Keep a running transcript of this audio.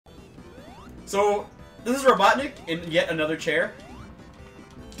So, this is Robotnik in yet another chair.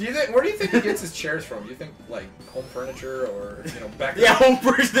 Where do you think he gets his chairs from? Do you think, like, home furniture or, you know, Becker? Yeah, home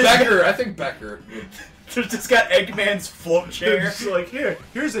furniture. Becker, I think Becker. There's just got Eggman's float chair. It's like,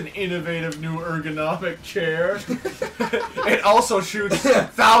 here's an innovative new ergonomic chair. It also shoots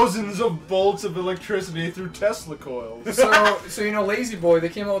thousands of bolts of electricity through Tesla coils. So you know, Lazy Boy, they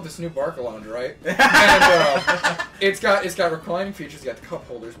came out with this new Barca Lounge, right? And it's got reclining features, it's got the cup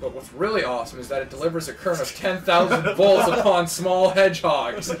holders, but what's really awesome is that it delivers a current of 10,000 volts upon small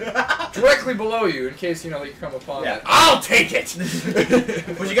hedgehogs directly below you, in case, you know, you come upon that. I'll take it!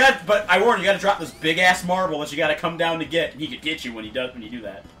 But I warn you, gotta drop this big ass marble that you gotta come down to get, and he could get you when you do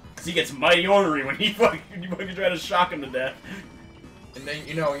that. Cause he gets mighty ornery when you fucking try to shock him to death. And then,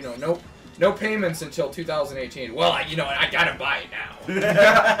 you know, no payments until 2018. Well, I gotta buy it now.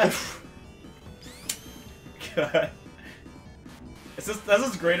 God. That's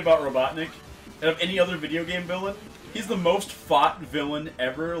what's great about Robotnik. And of any other video game villain, he's the most fought villain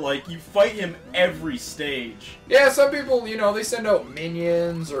ever. Like, you fight him every stage. Yeah, some people, you know, they send out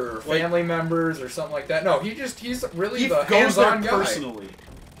minions or family members or something like that. No, he's really the hands-on guy. Personally.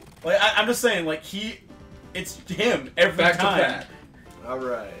 Like, I'm just saying, like, it's him every time. Back to back.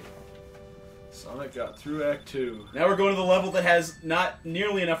 Alright. Sonic got through Act 2. Now we're going to the level that has not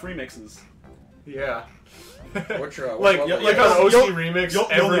nearly enough remixes. Yeah. Which like on OCReMix,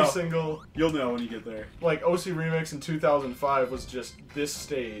 every single... You'll know when you get there. Like, OCReMix in 2005 was just this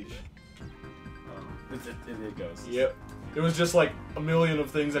stage. It goes. Yep. It was just like a million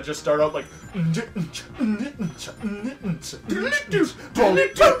of things that just start out like...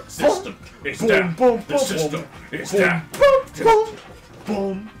 System is down. The system is down.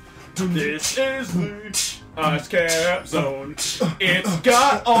 This is the Ice Cap Zone. It's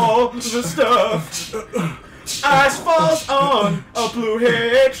got all the stuff. Ice falls on a blue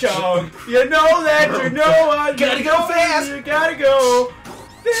hedgehog. You know that, you know I gotta go fast. You gotta go.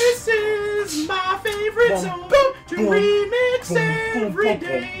 This is my favorite song to remix every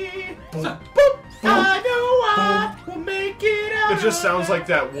day. I know I will make it out. It just sounds like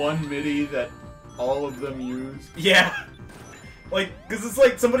that one MIDI that all of them use. Yeah. Like, cause it's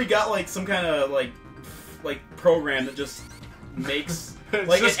like somebody got like some kind of like program that just makes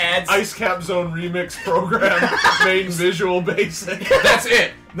like it adds Ice Cap Zone remix program made Visual Basic. That's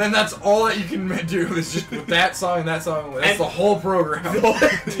it. Then that's all that you can do is just with that song and that song. That's the whole program. Yep,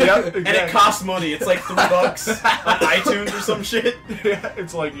 exactly. And it costs money. It's like $3 on iTunes or some shit. Yeah,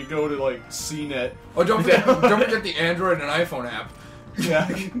 it's like you go to like CNET. Oh, don't forget the Android and iPhone app. Yeah.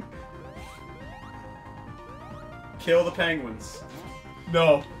 Kill the penguins.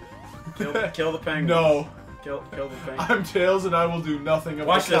 No. Kill the penguins. No. Kill the penguins. I'm Tails and I will do nothing of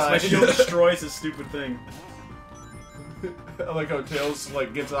Watch the this. kind. My shield destroys this stupid thing. I like how Tails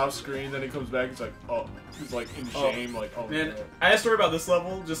like gets off screen, then he comes back. He's like, oh, he's like in shame, like, oh man. Man. I had a story about this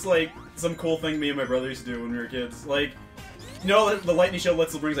level. Just like some cool thing me and my brother used to do when we were kids. Like, you know, the lightning shield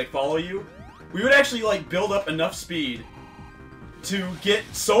lets the rings like follow you. We would actually like build up enough speed to get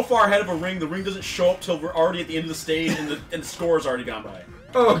so far ahead of a ring, the ring doesn't show up till we're already at the end of the stage and the score's already gone by.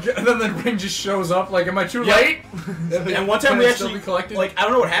 Oh, okay. And then the ring just shows up. Like, am I too late? And one time we actually, like, I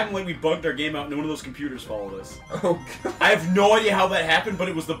don't know what happened. Like, we bugged our game out, and one of those computers followed us. Oh, God. I have no idea how that happened, but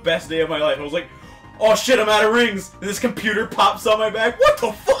it was the best day of my life. I was like, oh shit, I'm out of rings, and this computer pops on my back. What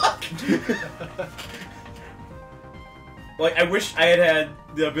the fuck? Like, I wish I had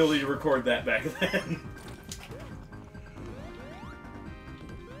the ability to record that back then.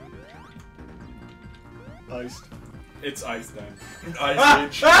 Iced. It's ice time. Ice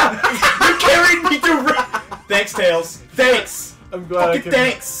Age. You carried me through. Thanks, Tails. Thanks. I'm glad Fucking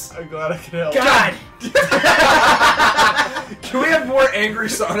thanks. I'm glad I can help. God. Can we have more angry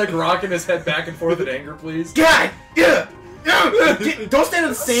Sonic rocking his head back and forth in anger, please? God. Yeah. Don't stand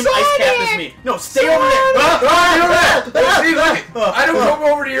on the same ice cap as me. No, stay over there. See, look, I don't go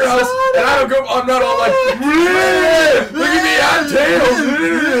over to your house, and I don't go. I'm not all like, look at me, I'm Tails.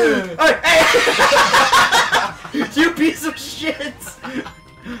 You piece of shit!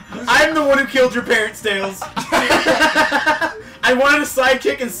 I'm the one who killed your parents, Tails. I wanted a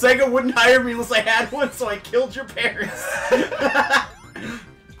sidekick, and Sega wouldn't hire me unless I had one, so I killed your parents.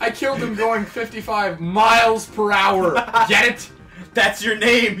 I killed him going 55 miles per hour. Get it? That's your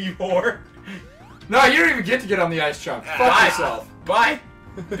name, you whore. No, you don't even get to get on the ice chunk. Fuck yourself. Bye,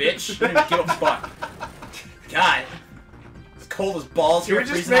 bitch. You didn't give a fuck. God. It's cold as balls here,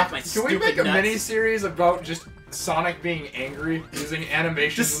 freezing off my stupid nuts. Can we make a mini-series about just Sonic being angry, using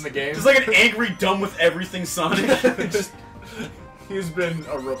animations in the game? Just like an angry, dumb with everything Sonic. He's been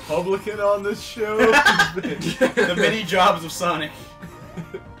a Republican on this show. The many jobs of Sonic.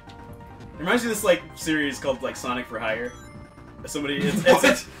 reminds me of this like series called like Sonic for Hire. Somebody,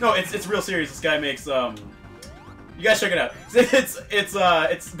 it's real serious. This guy makes you guys check it out.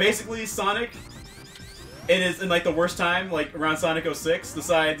 It's basically Sonic. It is in like the worst time, like around Sonic 06.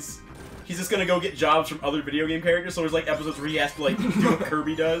 Decides he's just gonna go get jobs from other video game characters. So there's like episodes where he has to like do what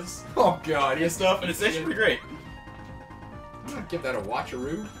Kirby does. Oh god, And stuff, and it's actually pretty great. I'm gonna give that a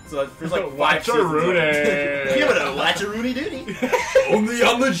watcheroo. So there's like 5 seasons. Watcherooney. Give it a watcheroony doody. Only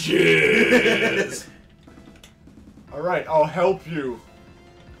on the jizz. Alright, I'll help you.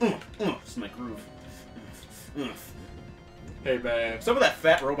 This is my groove. Hey, man. What's up with that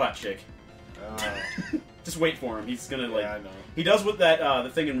fat robot chick? Just wait for him. He's gonna like. Yeah, I know. He does what that the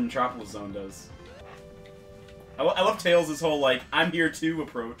thing in Metropolis Zone does. I love Tails' whole like I'm here too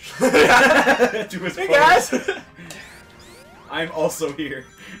approach to his Hey, pose. guys! I'm also here.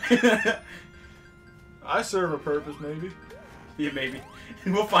 I serve a purpose, maybe. Yeah, maybe.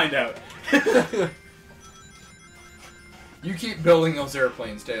 We'll find out. You keep building those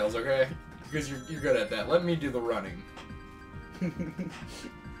airplanes, Tails, okay? Because you're good at that. Let me do the running.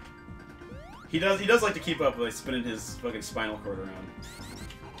 He does like to keep up with like, spinning his fucking spinal cord around.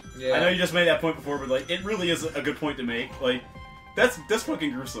 Yeah. I know you just made that point before, but like it really is a good point to make. Like that's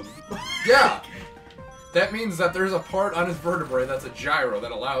fucking gruesome. Yeah. That means that there's a part on his vertebrae that's a gyro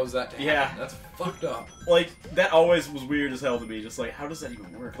that allows that to happen. Yeah. That's fucked up. Like that always was weird as hell to me. Just like how does that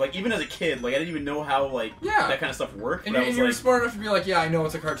even work? Like even as a kid, like I didn't even know how like Yeah. that kind of stuff worked. And But I was you're like, smart enough to be like, yeah, I know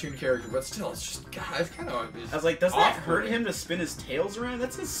it's a cartoon character, but still, it's just, God, it's kind of... I was like, does that hurt off-putting. him to spin his tails around?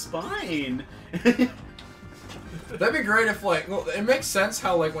 That's his spine. That'd be great if, like, well, it makes sense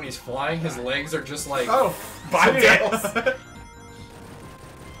how, like, when he's flying, his legs are just, like... Oh, Bobtails.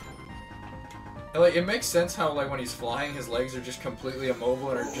 Like, it makes sense how, like, when he's flying, his legs are just completely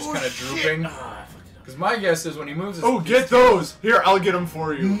immobile and are just kind of drooping. Ah, I fucked it up. Because my guess is when he moves his... Oh, get those! Here, I'll get them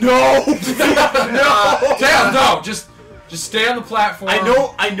for you. No! No! Tails, no! Just stay on the platform.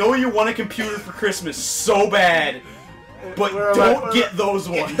 I know you want a computer for Christmas so bad, but Where am don't I? get those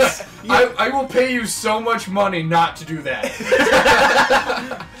ones. I will pay you so much money not to do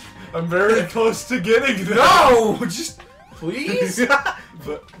that. I'm very close to getting them. No! Just... Please?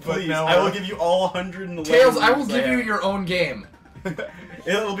 But Please, now I will give you all 111. Tails, I will give have. you your own game.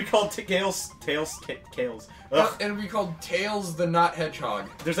 It'll be called Tails. Ugh. It'll be called Tails the Not Hedgehog.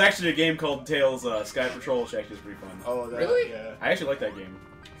 There's actually a game called Tails Sky Patrol, which actually is pretty fun. Oh, that, Really? Yeah. I actually like that game.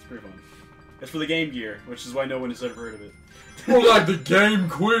 It's pretty fun. It's for the Game Gear, which is why no one has ever heard of it. Well, like the game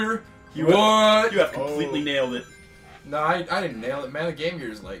queer. You What? You have completely nailed it. No, I didn't nail it, man. The Game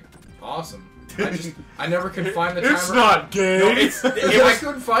Gear is like awesome. I never could find the timer. It's not gay. No, I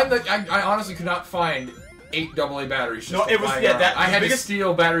couldn't find the. I honestly could not find 8 AA batteries. Just No, to it was- fly yeah, around. that- I the had biggest- to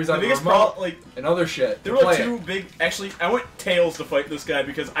steal batteries The out of the biggest remote problem, like, and other shit. there to were play two it. big. Actually, I want Tails to fight this guy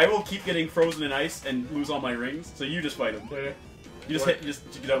because I will keep getting frozen in ice and lose all my rings. So you just fight him. Okay. You just What? get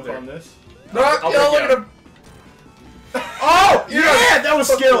up Jump there. on this. No, I'll yo, break look you at out. him. Oh yeah, that was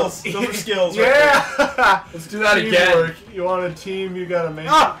skills. Those were skills. Right there. Yeah! Let's do that again. Teamwork. You want a team, you gotta make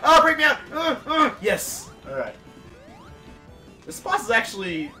Break me out. Yes. it. Alright. This boss is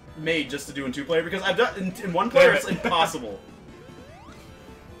actually made just to do in 2-player because I've done in 1-player it's impossible.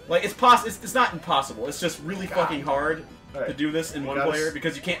 Like it's not impossible. It's just really fucking hard Alright. to do this in You 1-player gotta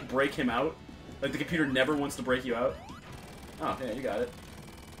because you can't break him out. Like the computer never wants to break you out. Oh yeah, you got it.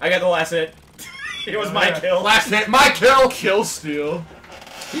 I got the last hit. It was my kill. Last hit, my kill. Kill steal.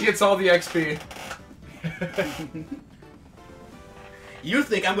 He gets all the XP. You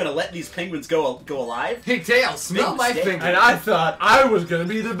think I'm gonna let these penguins go alive? Hey, Tails, smell my mistake. finger. And I thought I was gonna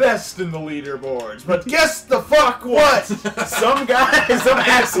be the best in the leaderboards, but guess the fuck what? Some guy, some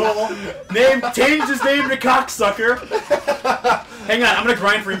asshole, changed his name to cocksucker. Hang on, I'm gonna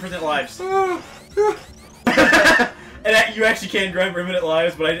grind for infinite lives. And you actually can grind for infinite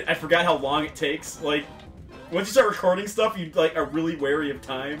lives, but I forgot how long it takes. Like, once you start recording stuff, you like are really wary of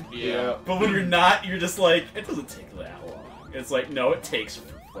time. Yeah. But when you're not, you're just like, it doesn't take that long. It's like, no, it takes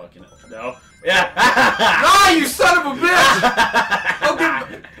fucking no. Yeah. Ah, you son of a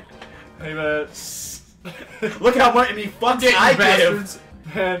bitch! Hey man, Look how many fucks Get you I give. bastards.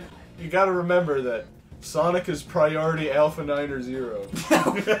 man, you gotta remember that Sonic is priority Alpha 9 or 0.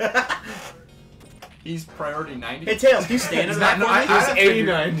 He's priority 90. Hey Tails, can you stand in that No, for me? I- He's figured-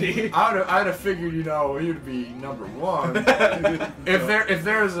 A90. I'd have figured, you know, he'd be number 1. if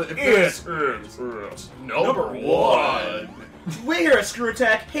there's Number 1. We here at Screw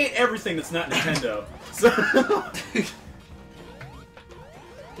Attack hate everything that's not Nintendo. So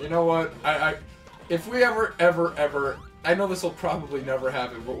You know what? If we ever, I know this will probably never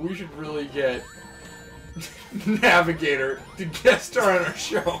happen, but we should really get Navigator to guest star on our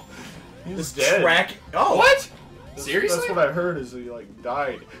show. He's This dead. track. Oh, What? That's- Seriously? That's what I heard. Is he like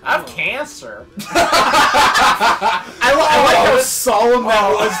died? I have cancer. I like how solemn that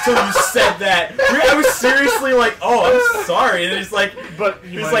was till you said that. I was seriously like, "Oh, I'm sorry," and he's like, But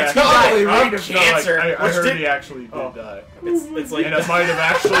he's like, "He totally died of read it. cancer." I which heard did- he actually did Oh. die. It's like, And it might have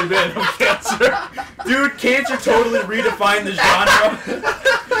actually been of cancer. dude, cancer totally redefined the genre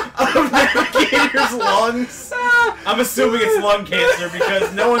of Navigator's lungs. I'm assuming it's lung cancer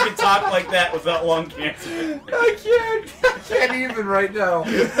because no one can talk like that without lung cancer. I can't even right now.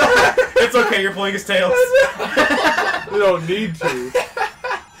 It's okay, you're playing as Tails. We don't need to.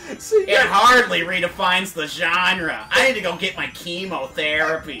 See, It hardly redefines the genre. I need to go get my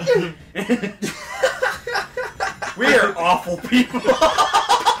chemotherapy. We are awful people.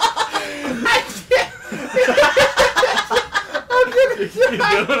 You doing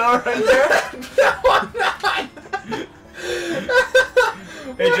alright there? no, I'm not.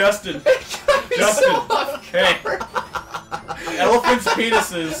 Hey, Justin. Justin. Hey. Elephants'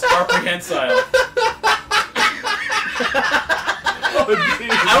 penises are prehensile. Oh,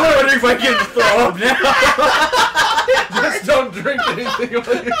 geez. I'm wondering if I can throw up now. Just don't drink anything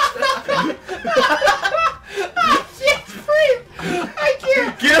while you're I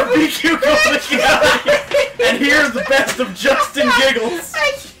can't. Get a BQ going together. And here's the best of Justin Giggles.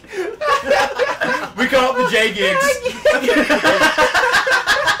 We call it the J Gigs.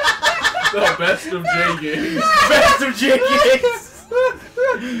 the best of J Gigs. Best of J Gigs.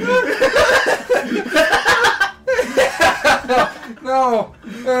 No.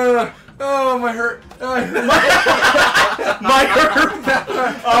 Oh, my hurt. My herp.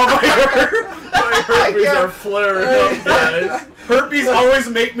 Oh, my herp. My herpes are flaring up, guys. Herpes always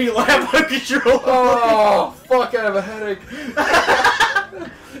make me laugh uncontrollably. Oh, fuck, I have a headache.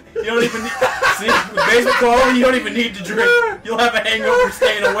 You don't even need, see, with basement quality, you don't even need to drink. You'll have a hangover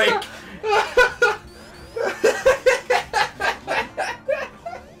staying awake.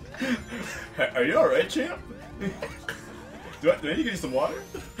 Are you alright, champ? Do I need to get you some water?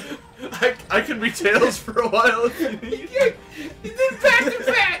 I can be Tails for a while if you need. You did back to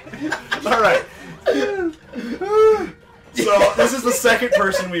back. Alright. So, this is the second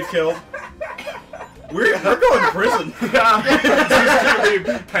person we've killed. We're going to prison. Yeah. It's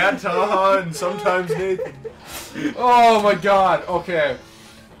gonna be Pat, Taha, and sometimes Nathan. Oh my god, okay.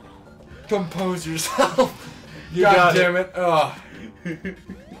 Compose yourself. You God got damn it. Oh.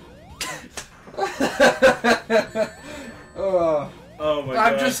 Oh my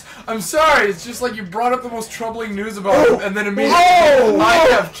god. I'm sorry, it's just like you brought up the most troubling news about him, and then immediately I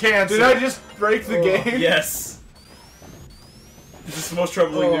have cancer. Did I just break the game? Yes. This is the most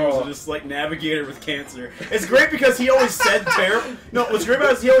troubling news. Oh. It's just like Navigator with cancer. It's great because he always said terrible. No, what's great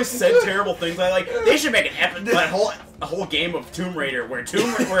about it is he always said terrible things. Like they should make a whole game of Tomb Raider where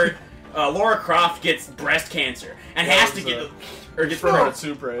Lara Croft gets breast cancer and has to get gets From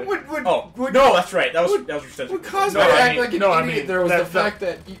Super. no, that's right. That was what you said. What caused No, me to I act mean- like an no, I idiot mean, there was that- the fact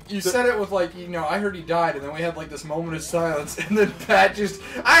that you said it with like, I heard he died, and then we had like this moment of silence, and then Pat just,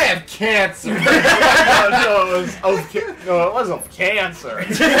 I have cancer. no, it was of cancer.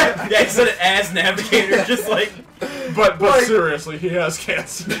 Yeah, he said it as Navigator, just like. But Like- seriously, he has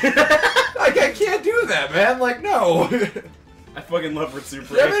cancer. Like, I can't do that, man. Like, no. I fucking love Ritsu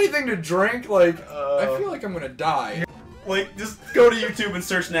Do you have Prey. anything to drink? Like, I feel like I'm gonna die. Like, just go to YouTube and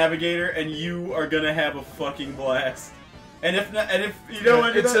search Navigator, and you are gonna have a fucking blast. And if not, and if you don't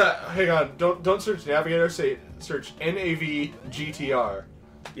want to do It's that, hang on, don't search Navigator. Search NAVGTR.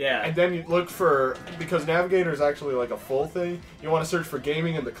 yeah. And then you look for, because Navigator is actually like a full thing, you want to search for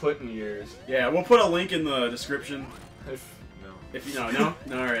gaming in the Clinton years. Yeah, we'll put a link in the description. If No,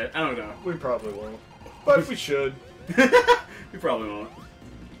 alright, I don't know. we probably won't, but we should. We probably won't.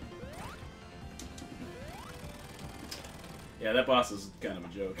 Yeah, that boss is kind of a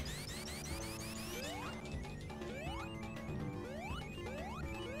joke.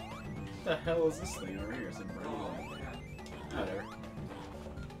 What the hell is this thing over here? It's a whatever.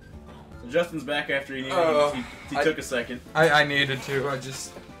 So Justin's back after he took a second. I needed to.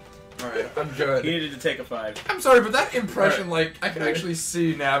 Alright, I'm good. He needed to take a 5. I'm sorry, but that impression, like, I could actually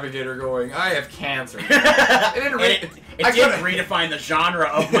see Navigator going, I have cancer. It didn't didn't redefine the genre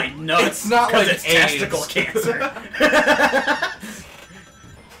of my nuts. It's not because like it's AIDS. testicle cancer.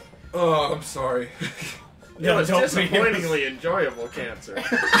 Oh, I'm sorry. No, It's don't be disappointingly enjoyable cancer.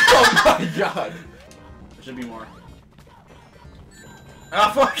 Oh my god. There should be more.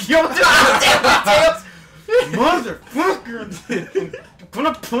 Ah, fuck you! Damn it, motherfucker! I'm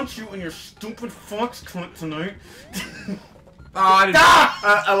gonna punch you in your stupid fox cunt tonight. Oh, I didn't.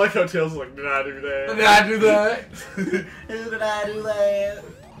 I like how Tails is like, did I do that? Did I do that? Did I do that?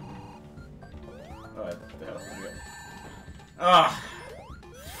 Ugh.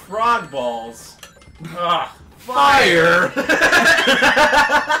 Frog balls. Ugh. Fire!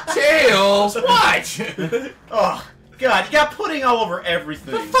 Tails! What? Oh, God, you got pudding all over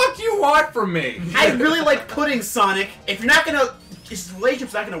everything. The fuck do you want from me? I really like pudding, Sonic. If you're not gonna... This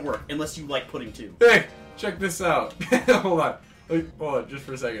relationship's not gonna work unless you like pudding, too. Hey, check this out. Hold on. Hold on, just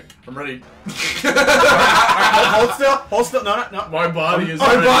for a second. I'm ready. Hold still. Hold still. No, no, no. My body is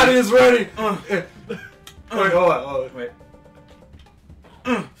My ready. body is ready! Wait, hold on. Wait.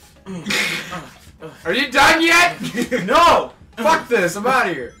 Are you done yet? No! Fuck this, I'm out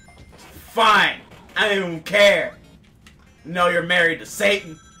of here. Fine. I don't care. No, you're married to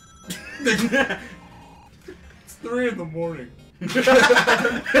Satan. It's 3 in the morning.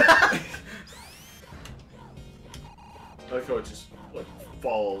 I like how it just like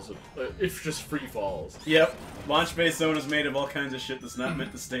falls. It's just free falls. Yep. Launch base zone is made of all kinds of shit that's not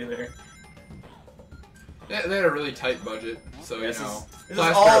meant to stay there. They had a really tight budget, so This you know. is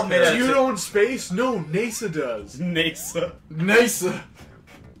all made Do out you of know in space? No, NASA does. NASA. NASA.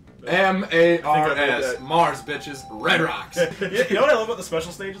 M-A-R-S. Mars, bitches. Red Rocks. You know what I love about the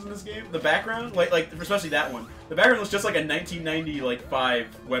special stages in this game? The background, like especially that one. The background looks just like a 1995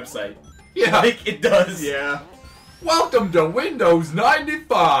 website. Yeah. Like it does. Yeah. Welcome to Windows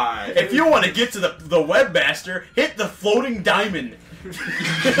 95. If you want to get to the webmaster, hit the floating diamond.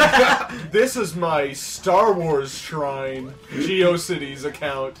 This is my Star Wars Shrine GeoCities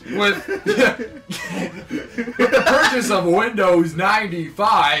account. With the purchase of Windows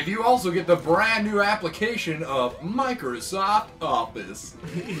 95, you also get the brand new application of Microsoft Office.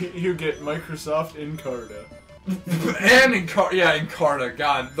 You get Microsoft Encarta. And Encarta,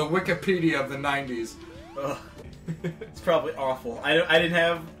 God, the Wikipedia of the 90s. Ugh. It's probably awful. I didn't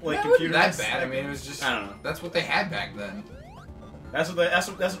have like That wasn't computers. that bad. I mean, it was just, I don't know. that's what they had back then. That's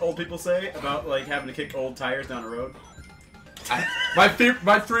what old people say about like having to kick old tires down the road. My 3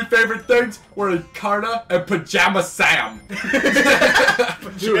 favorite things were Encarta and Pajama Sam.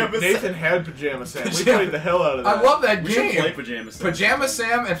 Dude, Nathan had Pajama Sam. We played the hell out of that. I love that We should game. play Pajama Sam. Pajama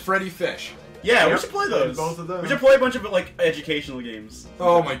Sam and Freddy Fish. Yeah, we Yep, should play played those. both of them. We should play a bunch of like educational games.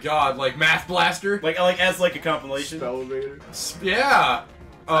 Oh my god, like Math Blaster? Like as like a compilation. Spellevator. Yeah.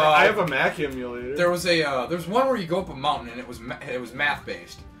 I have a Mac emulator. There was one where you go up a mountain and it was math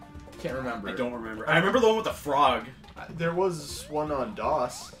based. Can't remember. I don't remember. I remember the one with the frog. There was one on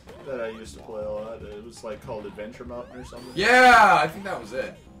DOS that I used to play a lot. It was like called Adventure Mountain or something. Yeah, I think that was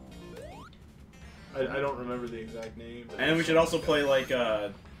it. I don't remember the exact name. But And we should also play like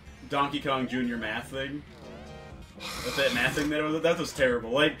Donkey Kong Jr. math thing. With that math thing that was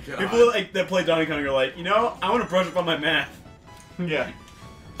terrible. Like God. people like that play Donkey Kong are like, you know, I want to brush up on my math. Yeah.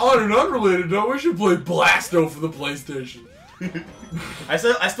 On an unrelated note, we should play Blasto for the PlayStation. I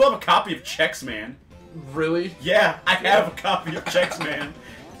still have a copy of Chex Man. Really? Yeah, I have a copy of Chex Man.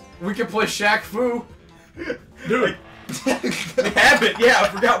 We could play Shaq Fu. Dude. We have it. Yeah, I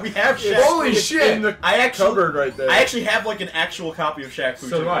forgot we have Shaq. Holy It's shit! in the I actually cupboard right there. I actually have like an actual copy of Shaq Fu.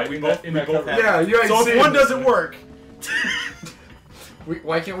 So too. do I, We in both that have cupboard. it. Yeah, you ain't So if seen one it. doesn't work,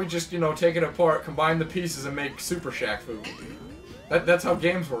 Why can't we just, take it apart, combine the pieces, and make Super Shaq Fu? That's how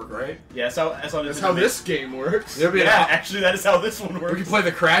games work, right? yeah, that's how this game works. There'd be Yeah, an- actually, that is how this one We works. could play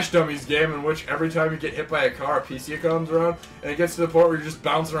the Crash Dummies game in which every time you get hit by a car, a PC comes around, and it gets to the point where you're just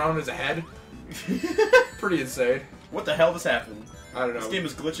bouncing around as a head. Pretty insane. What the hell just happened? I don't know. This game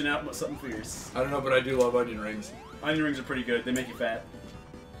is glitching out something fierce. I don't know, but I do love onion rings. Onion rings are pretty good. They make you fat.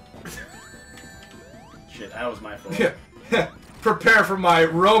 Shit, that was my fault. Prepare for my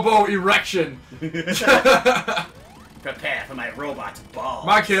robo erection. Prepare for my robot's balls.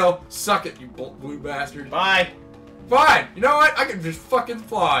 My kill. Suck it, you blue bastard. Bye. Fine. You know what? I can just fucking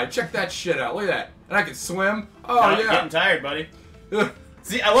fly. Check that shit out. Look at that. And I can swim. Oh, I'm yeah. getting tired, buddy.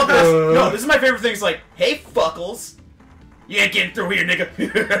 See, I love this. No, this is my favorite thing. It's like, hey, fuckles. You ain't getting through here, nigga.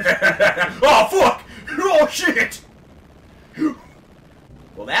 Oh, fuck. Oh, shit.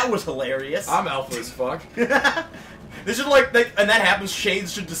 Well, that was hilarious. I'm alpha as fuck. This is like, and that happens,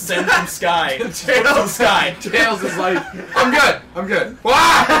 shades should descend from sky. From the sky. Tails is like, I'm good.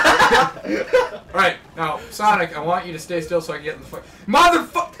 Alright, now, Sonic, I want you to stay still so I can get in the fuck.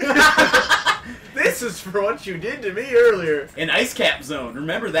 Motherfucker! This is for what you did to me earlier. An ice cap zone.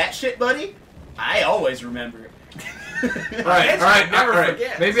 Remember that shit, buddy? I always remember. Alright.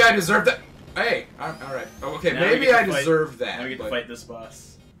 forget. Maybe I deserve that. Hey, alright. Okay, Now we maybe get to I fight- deserve that. Now we get to but- fight this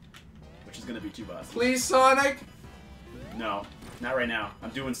boss. Which is gonna be 2 bosses. Please, Sonic? No, not right now.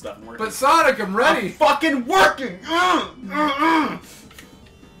 I'm doing stuff and working. But Sonic, I'm ready! I'm fucking working!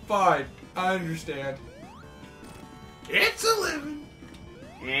 Fine, I understand. It's a living.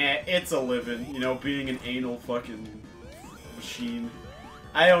 Yeah, it's a living, you know, being an anal fucking machine.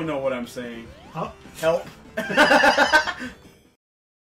 I don't know what I'm saying. Huh? Help.